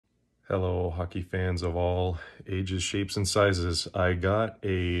Hello, hockey fans of all ages, shapes, and sizes. I got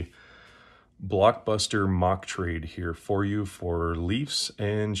a blockbuster mock trade here for you for Leafs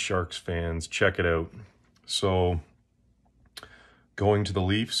and Sharks fans. Check it out. So, going to the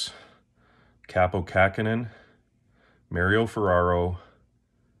Leafs, Kaapo Kahkonen, Mario Ferraro,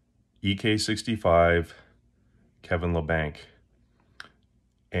 EK65, Kevin Lebanc.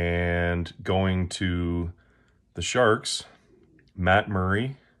 And going to the Sharks, Matt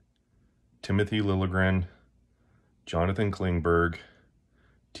Murray, Timothy Lilligren, Jon Klingberg,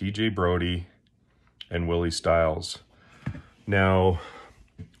 TJ Brodie, and Willie Styles. Now,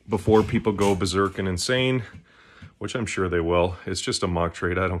 before people go berserk and insane, which I'm sure they will, it's just a mock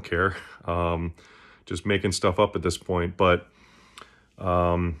trade, I don't care. Just making stuff up at this point. But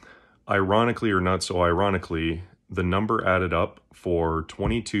ironically or not so ironically, the number added up for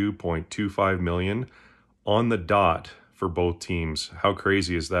 $22.25 million on the dot for both teams. How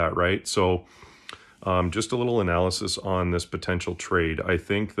crazy is that, right? So just a little analysis on this potential trade. I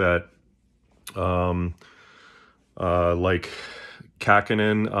think that like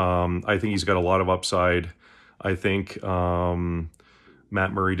Kahkonen, I think he's got a lot of upside. I think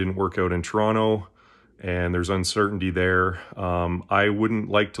Matt Murray didn't work out in Toronto, and there's uncertainty there. I wouldn't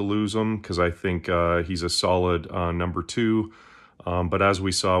like to lose him because I think he's a solid number two. But as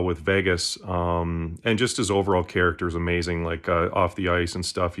we saw with Vegas, and just his overall character is amazing, like off the ice and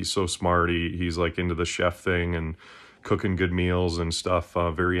stuff. He's so smart. He's like into the chef thing and cooking good meals and stuff.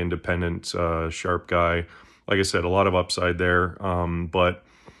 Very independent, sharp guy. Like I said, a lot of upside there. But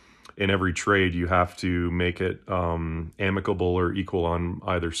in every trade, you have to make it amicable or equal on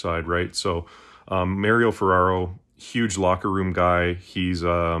either side, right? So Mario Ferraro, huge locker room guy. He's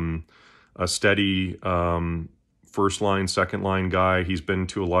a steady first line, second line guy. He's been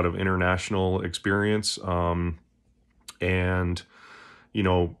to a lot of international experience. And, you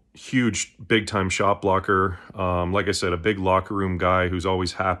know, huge, big time shot blocker. Like I said, a big locker room guy who's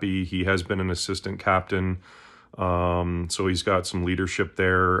always happy. He has been an assistant captain. So he's got some leadership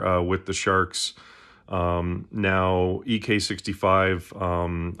there with the Sharks. Now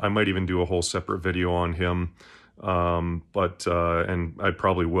EK65, I might even do a whole separate video on him. And I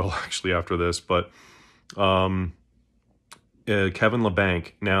probably will actually after this, but, Kevin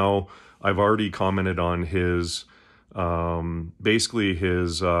Lebanc. Now, I've already commented on his, basically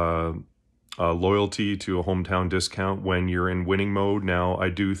his loyalty to a hometown discount when you're in winning mode. Now, I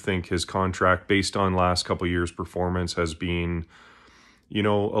do think his contract, based on last couple of years' performance, has been, you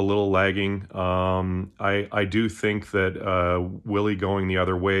know, a little lagging. I do think that Willie going the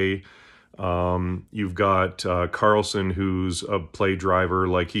other way. You've got Karlsson, who's a play driver.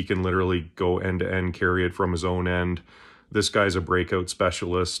 Like, he can literally go end to end, carry it from his own end. This guy's a breakout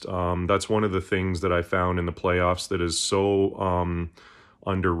specialist. That's one of the things that I found in the playoffs that is so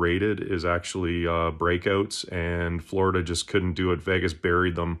underrated is actually breakouts, and Florida just couldn't do it. Vegas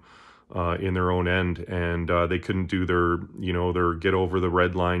buried them in their own end, and they couldn't do their, you know, their get over the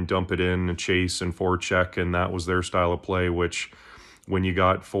red line, dump it in, and chase and forecheck, and that was their style of play, which when you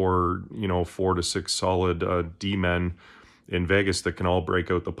got 4 to 6 solid D-men in Vegas that can all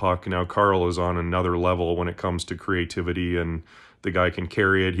break out the puck. Now, Carl is on another level when it comes to creativity, and the guy can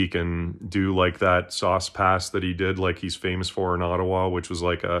carry it. He can do like that sauce pass that he did, like he's famous for in Ottawa, which was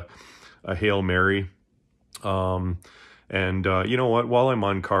like a Hail Mary. You know what? While I'm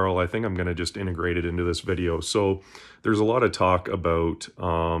on Carl, I think I'm going to just integrate it into this video. So there's a lot of talk about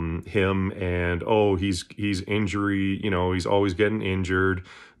him and, oh, he's injury, you know, he's always getting injured.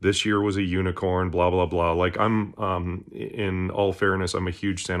 This year was a unicorn, blah, blah, blah. Like, I'm, in all fairness, I'm a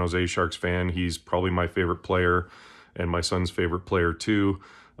huge San Jose Sharks fan. He's probably my favorite player and my son's favorite player too.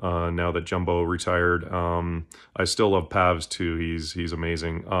 Now that Jumbo retired, I still love Pavs too. He's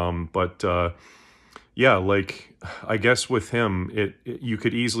amazing. Yeah, like, I guess with him, you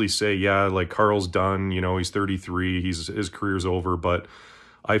could easily say, yeah, like, Carl's done, you know, he's 33, his career's over, but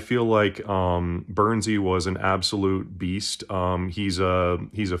I feel like Bernsey was an absolute beast. He's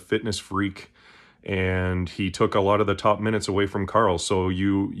a fitness freak, and he took a lot of the top minutes away from Carl. So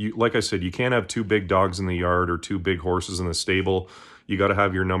you like I said, you can't have two big dogs in the yard or two big horses in the stable. You got to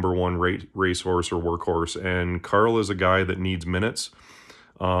have your number one racehorse or workhorse, and Carl is a guy that needs minutes.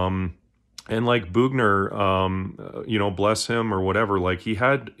 And like Bugner, you know, bless him or whatever, like he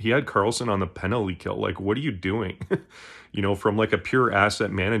had Karlsson on the penalty kill. Like, what are you doing? You know, from like a pure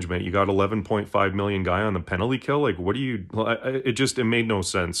asset management, you got 11.5 million guy on the penalty kill. Like, what do you, it made no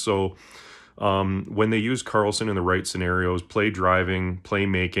sense. So when they use Karlsson in the right scenarios, play driving, play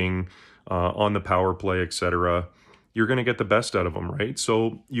making, on the power play, etc., you're going to get the best out of him, right?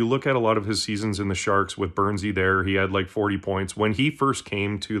 So you look at a lot of his seasons in the Sharks with Burnsy there. He had like 40 points. When he first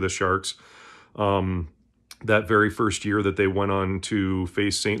came to the Sharks, that very first year that they went on to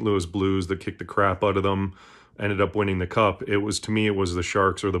face St. Louis Blues that kicked the crap out of them, ended up winning the cup. It was, to me, it was the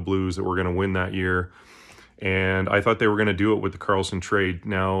Sharks or the Blues that were going to win that year. And I thought they were going to do it with the Karlsson trade.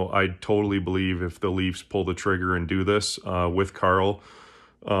 Now, I totally believe if the Leafs pull the trigger and do this with Carl,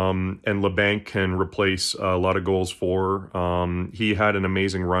 and Lebanc can replace a lot of goals for. He had an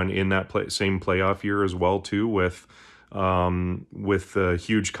amazing run in that same playoff year as well, too, with a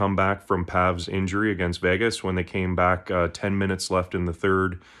huge comeback from Pav's injury against Vegas when they came back 10 minutes left in the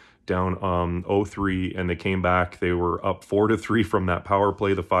third, down 0-3, and they came back. They were up 4-3 from that power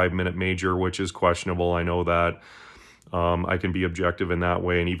play, the 5-minute major, which is questionable. I know that. I can be objective in that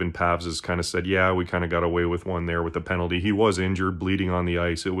way, and even Pavs has kind of said, yeah, we kind of got away with one there with the penalty. He was injured, bleeding on the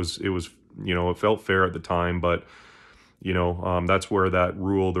ice. It was it felt fair at the time, but that's where that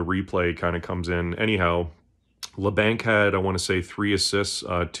rule, the replay, kind of comes in. Anyhow, Lebanc had, I want to say, 3 assists,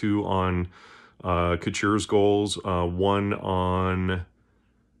 2 on Couture's goals, 1 on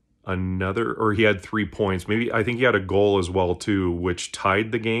another, or he had 3 points. Maybe, I think he had a goal as well too, which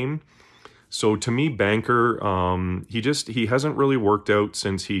tied the game. So to me, Banker, he hasn't really worked out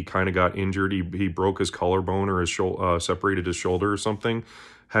since he kind of got injured. He broke his collarbone or his separated his shoulder or something,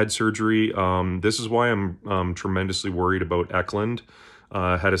 had surgery. This is why I'm tremendously worried about Eklund.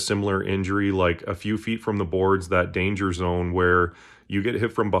 Had a similar injury, like a few feet from the boards, that danger zone where you get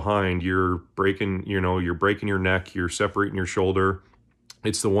hit from behind, you're breaking your neck, you're separating your shoulder.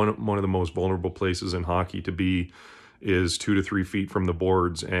 It's one of the most vulnerable places in hockey to be, is 2 to 3 feet from the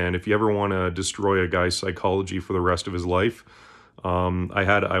boards. And if you ever want to destroy a guy's psychology for the rest of his life,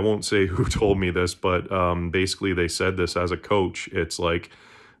 I won't say who told me this, but basically they said this as a coach. It's like,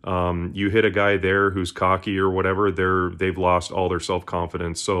 you hit a guy there who's cocky or whatever, they've lost all their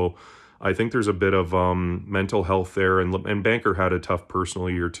self-confidence. So I think there's a bit of mental health there, and Banker had a tough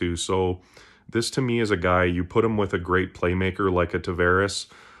personal year too. So this to me is a guy, you put him with a great playmaker like a Tavares,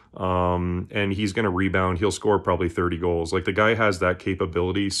 and he's going to rebound. He'll score probably 30 goals. Like, the guy has that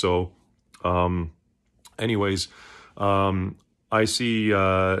capability. So anyways, I see,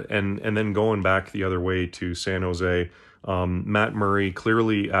 and then going back the other way to San Jose, Matt Murray,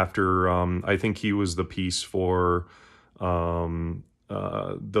 clearly after, I think he was the piece for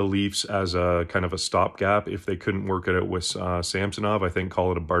the Leafs as a kind of a stopgap if they couldn't work it out with Samsonov. I think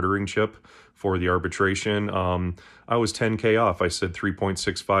call it a bartering chip for the arbitration. I was 10K off. I said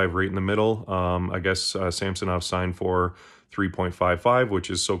 3.65 right in the middle. I guess Samsonov signed for 3.55,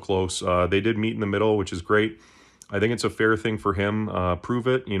 which is so close. They did meet in the middle, which is great. I think it's a fair thing for him. Prove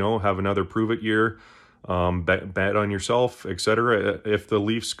it, have another prove it year. Bet on yourself, etc. If the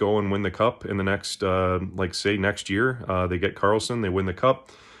Leafs go and win the cup in the next, say next year, they get Karlsson, they win the cup.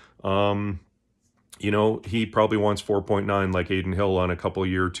 He probably wants 4.9 like Adin Hill on a couple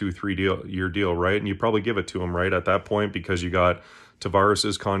year, 2-3 year deal, right? And you probably give it to him right at that point, because you got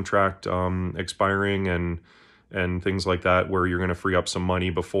Tavares's contract expiring and things like that, where you're going to free up some money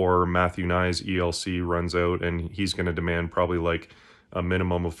before Matthew Nye's ELC runs out, and he's going to demand probably like a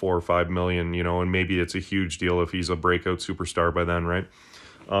minimum of $4 or $5 million, and maybe it's a huge deal if he's a breakout superstar by then, right?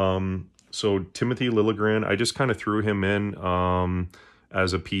 So Timothy Lilligren, I just kind of threw him in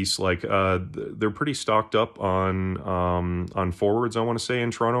as a piece. Like, they're pretty stocked up on forwards, I want to say, in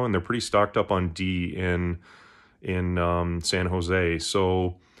Toronto, and they're pretty stocked up on D in San Jose.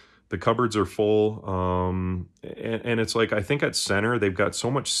 So the cupboards are full, and it's like, I think at center they've got so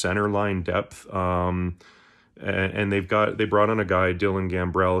much center line depth. And they brought on a guy, Dylan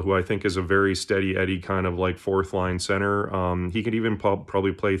Gambrell, who I think is a very steady Eddie kind of like fourth line center. He could even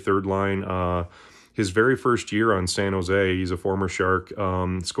probably play third line. His very first year on San Jose, he's a former Shark,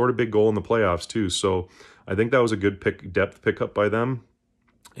 scored a big goal in the playoffs too. So I think that was a good depth pickup by them.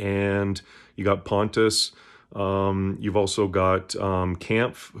 And you got Pontus. You've also got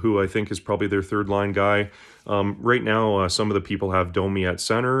Kampf, who I think is probably their third line guy. Right now, some of the people have Domi at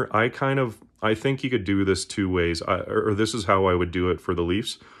center. I think you could do this 2 ways, or this is how I would do it for the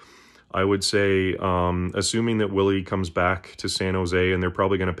Leafs. I would say, assuming that Willie comes back to San Jose, and they're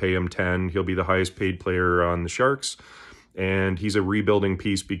probably going to pay him 10, he'll be the highest paid player on the Sharks, and he's a rebuilding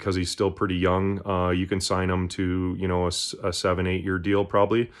piece because he's still pretty young. You can sign him to, a 7-8 year deal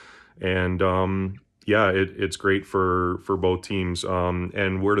probably, and it's great for both teams.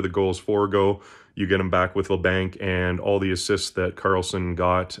 And where do the goals for go? You get him back with Lebanc and all the assists that Karlsson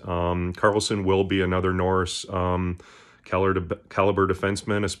got. Karlsson will be another Norris caliber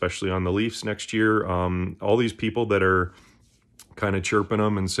defenseman, especially on the Leafs next year. All these people that are kind of chirping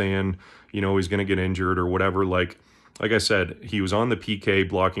him and saying, he's going to get injured or whatever, like, like I said, he was on the PK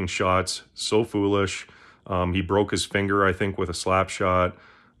blocking shots, so foolish. He broke his finger, I think, with a slap shot.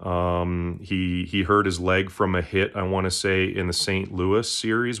 He hurt his leg from a hit, I want to say, in the St. Louis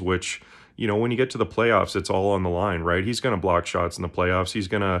series, which, you know, when you get to the playoffs, it's all on the line, right? He's going to block shots in the playoffs. He's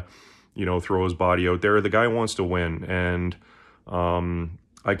going to, you know, throw his body out there. The guy wants to win. And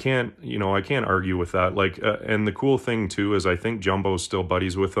I can't argue with that. Like, and the cool thing too is I think Jumbo's still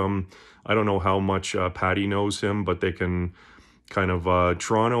buddies with him. I don't know how much Patty knows him, but they can kind of,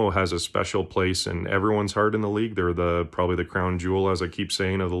 Toronto has a special place in everyone's heart in the league. They're probably the crown jewel, as I keep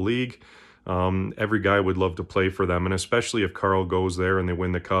saying, of the league. Every guy would love to play for them. And especially if Carl goes there and they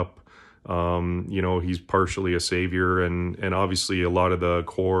win the cup, you know, he's partially a savior, and obviously a lot of the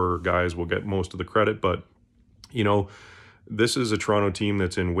core guys will get most of the credit, but, you know, this is a Toronto team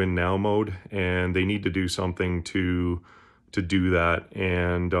that's in win now mode, and they need to do something to do that.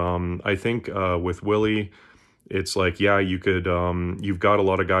 And I think with Willie, it's like, yeah, you could, you've got a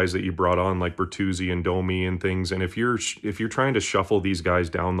lot of guys that you brought on like Bertuzzi and Domi and things. And if you're trying to shuffle these guys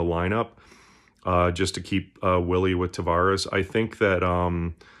down the lineup just to keep Willie with Tavares, I think that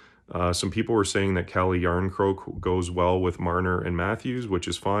some people were saying that Calle Järnkrok goes well with Marner and Matthews, which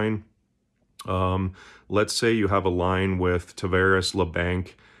is fine. Let's say you have a line with Tavares,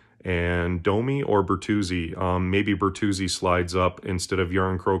 Lebanc, and Domi or Bertuzzi. Maybe Bertuzzi slides up instead of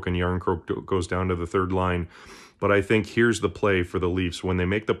Järnkrok, and Järnkrok goes down to the third line. But I think here's the play for the Leafs. When they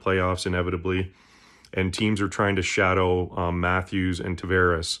make the playoffs inevitably, and teams are trying to shadow Matthews and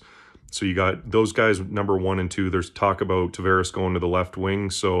Tavares, so you got those guys, number 1 and 2. There's talk about Tavares going to the left wing,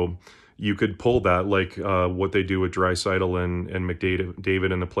 so you could pull that, like what they do with Draisaitl and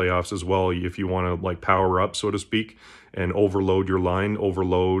McDavid in the playoffs as well. If you want to like power up, so to speak, and overload your line,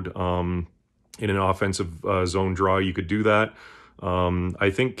 overload in an offensive zone draw, you could do that.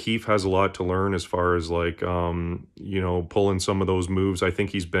 I think Keefe has a lot to learn as far as like, you know, pulling some of those moves. I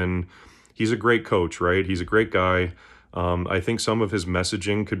think he's a great coach, right? He's a great guy. I think some of his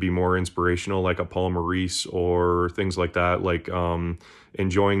messaging could be more inspirational, like a Paul Maurice or things like that, like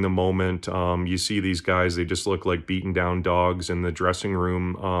enjoying the moment. You see these guys, they just look like beaten down dogs in the dressing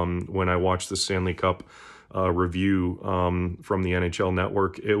room. When I watched the Stanley Cup review from the NHL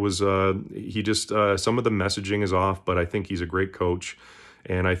Network, it was he just some of the messaging is off, but I think he's a great coach,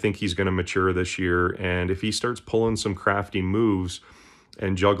 and I think he's going to mature this year. And if he starts pulling some crafty moves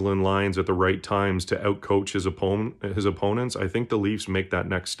and juggling lines at the right times to outcoach his opponents, I think the Leafs make that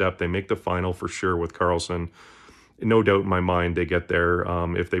next step. They make the final for sure with Karlsson. No doubt in my mind they get there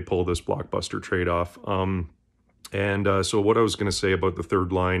if they pull this blockbuster trade off. So what I was going to say about the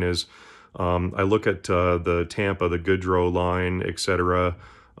third line is I look at the Tampa, the Goodrow line, etc.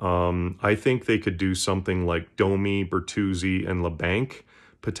 I think they could do something like Domi, Bertuzzi, and Lebanc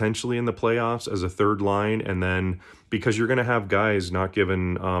potentially in the playoffs as a third line. And then because you're going to have guys not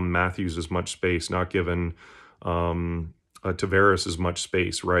giving Matthews as much space, not giving Tavares as much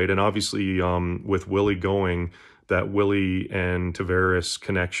space, right? And obviously with Willie going, that Willie and Tavares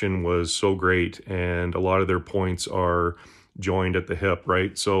connection was so great, and a lot of their points are joined at the hip,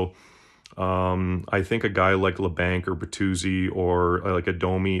 right? So I think a guy like Lebanc or Bertuzzi or like a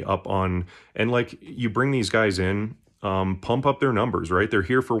Domi up on, and like you bring these guys in, pump up their numbers, right? They're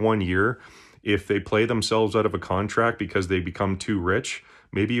here for 1 year. If they play themselves out of a contract because they become too rich,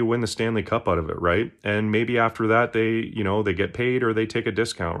 maybe you win the Stanley Cup out of it, right? And maybe after that they get paid or they take a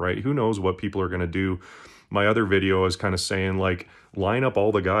discount, right? Who knows what people are going to do. My other video is kind of saying like line up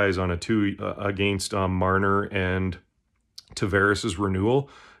all the guys on a 2 against Marner and Tavares's renewal.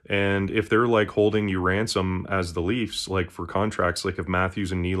 And if they're like holding you ransom as the Leafs, like for contracts, like if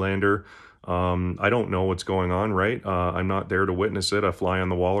Matthews and Nylander, I don't know what's going on, right? I'm not there to witness it, a fly on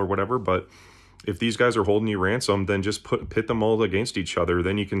the wall or whatever, but if these guys are holding you ransom, then just pit them all against each other.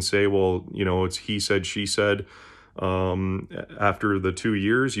 Then you can say, well, it's he said, she said. After the 2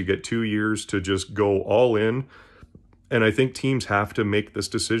 years, you get 2 years to just go all in. And I think teams have to make this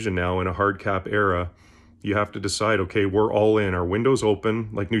decision now in a hard cap era. You have to decide, okay, we're all in. Our window's open.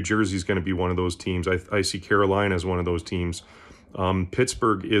 Like New Jersey's going to be one of those teams. I see Carolina as one of those teams.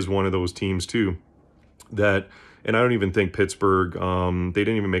 Pittsburgh is one of those teams too. And I don't even think Pittsburgh, they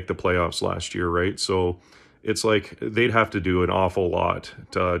didn't even make the playoffs last year, right? So it's like they'd have to do an awful lot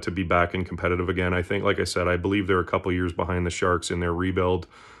to be back and competitive again. I think, like I said, I believe they're a couple years behind the Sharks in their rebuild.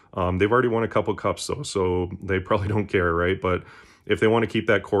 They've already won a couple cups though, so they probably don't care, right? But if they want to keep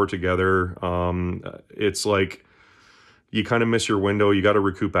that core together, it's like you kind of miss your window. You got to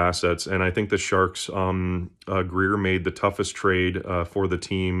recoup assets. And I think the Sharks, Greer made the toughest trade for the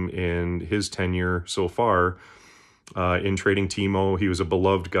team in his tenure so far. in trading Timo. He was a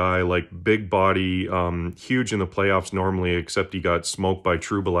beloved guy, like big body, huge in the playoffs normally, except he got smoked by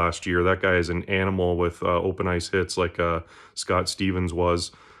Trouba last year. That guy is an animal with open ice hits like Scott Stevens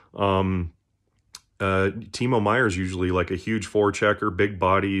was. Timo Meyer's usually like a huge forechecker, big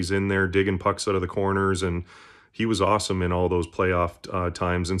body. He's in there digging pucks out of the corners, and he was awesome in all those playoff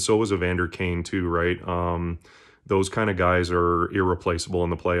times. And so was Evander Kane too, right? Those kind of guys are irreplaceable in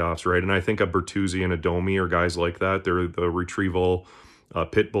the playoffs, right? And I think a Bertuzzi and a Domi are guys like that. They're the retrieval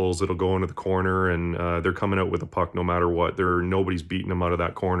pit bulls that'll go into the corner, and they're coming out with a puck no matter what. Nobody's beating them out of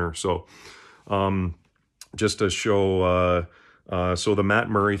that corner. So just to show... so the Matt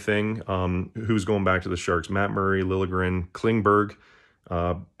Murray thing, who's going back to the Sharks? Matt Murray, Lilligren, Klingberg,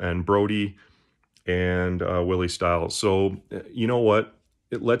 and Brodie, and Willie Styles. So you know what?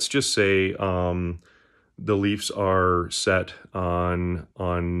 Let's just say the Leafs are set on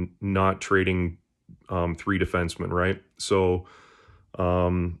not trading 3 defensemen, right? So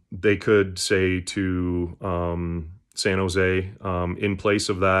they could say to San Jose, in place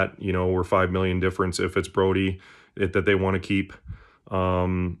of that, we're $5 million difference if it's Brodie that they want to keep,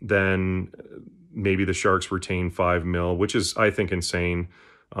 then maybe the Sharks retain $5 million, which is, I think, insane.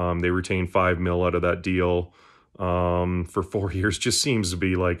 They retain $5 million out of that deal for 4 years. Just seems to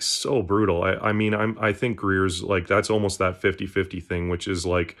be like so brutal. I think Greer's like, that's almost that 50-50 thing, which is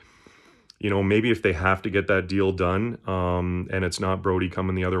like, maybe if they have to get that deal done, and it's not Brodie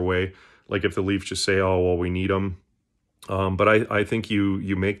coming the other way, like if the Leafs just say, oh, well, we need him. But I think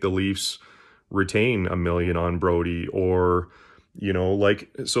you make the Leafs retain $1 million on Brodie, or,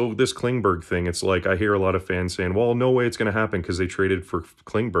 so this Klingberg thing, it's like, I hear a lot of fans saying, well, no way it's going to happen because they traded for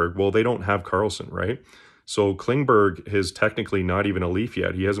Klingberg. Well, they don't have Karlsson, right? So Klingberg is technically not even a Leaf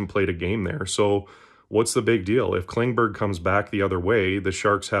yet. He hasn't played a game there. So what's the big deal? If Klingberg comes back the other way, the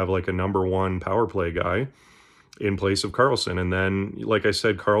Sharks have like a number 1 power play guy in place of Karlsson. And then, like I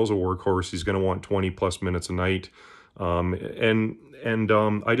said, Carl's a workhorse. He's going to want 20 plus minutes a night. I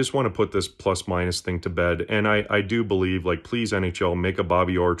just want to put this plus minus thing to bed. And I do believe, like, please NHL, make a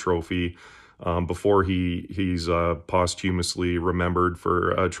Bobby Orr trophy before he's posthumously remembered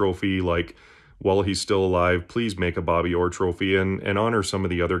for a trophy. Like, while he's still alive, please make a Bobby Orr trophy and honor some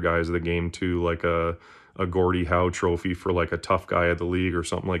of the other guys of the game too, like a Gordie Howe trophy for like a tough guy of the league or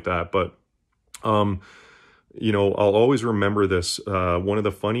something like that. But I'll always remember this. One of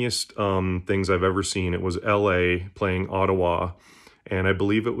the funniest things I've ever seen, it was LA playing Ottawa, and I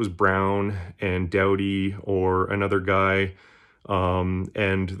believe it was Brown and Doughty or another guy,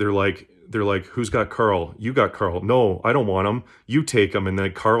 and they're like, who's got Carl? You got Carl. No, I don't want him. You take him. And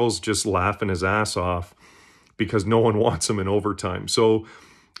then Carl's just laughing his ass off because no one wants him in overtime. So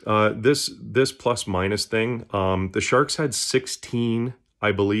this plus minus thing, the Sharks had 16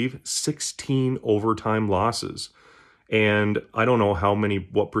 overtime losses. And I don't know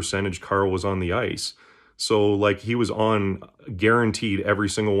what percentage Carl was on the ice. So like he was on guaranteed every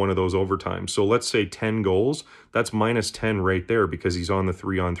single one of those overtimes. So let's say 10 goals, that's minus 10 right there because he's on the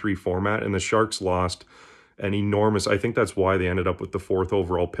 3-on-3 format. And the Sharks lost an enormous, I think that's why they ended up with the 4th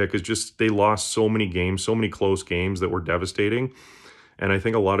overall pick, is just they lost so many games, so many close games that were devastating. And I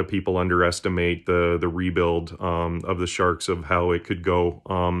think a lot of people underestimate the rebuild of the Sharks, of how it could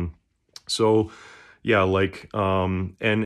go. So yeah, like, and